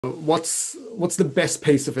What's the best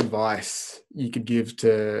piece of advice you could give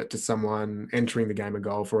to someone entering the game of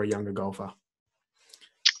golf or a younger golfer?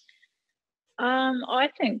 I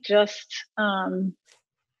think just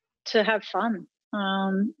to have fun.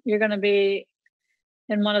 You're going to be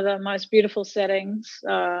in one of the most beautiful settings,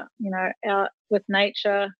 out with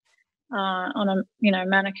nature, on a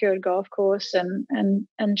manicured golf course, and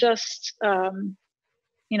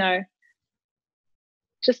you know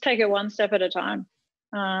just take it one step at a time.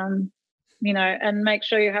 And make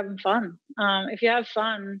sure you're having fun. If you have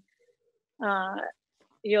fun, uh,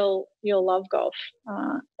 you'll love golf.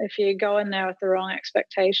 If you go in there with the wrong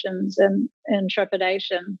expectations and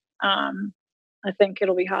trepidation, I think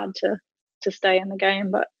it'll be hard to stay in the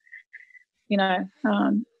game. But you know,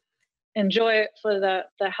 um, enjoy it for the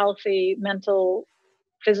healthy mental,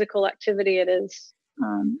 physical activity it is,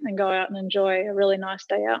 and go out and enjoy a really nice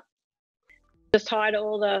day out. Just hi to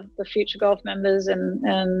all the future golf members and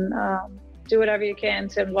do whatever you can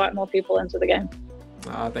to invite more people into the game.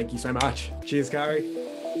 Thank you so much. Cheers,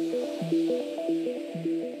 Karrie.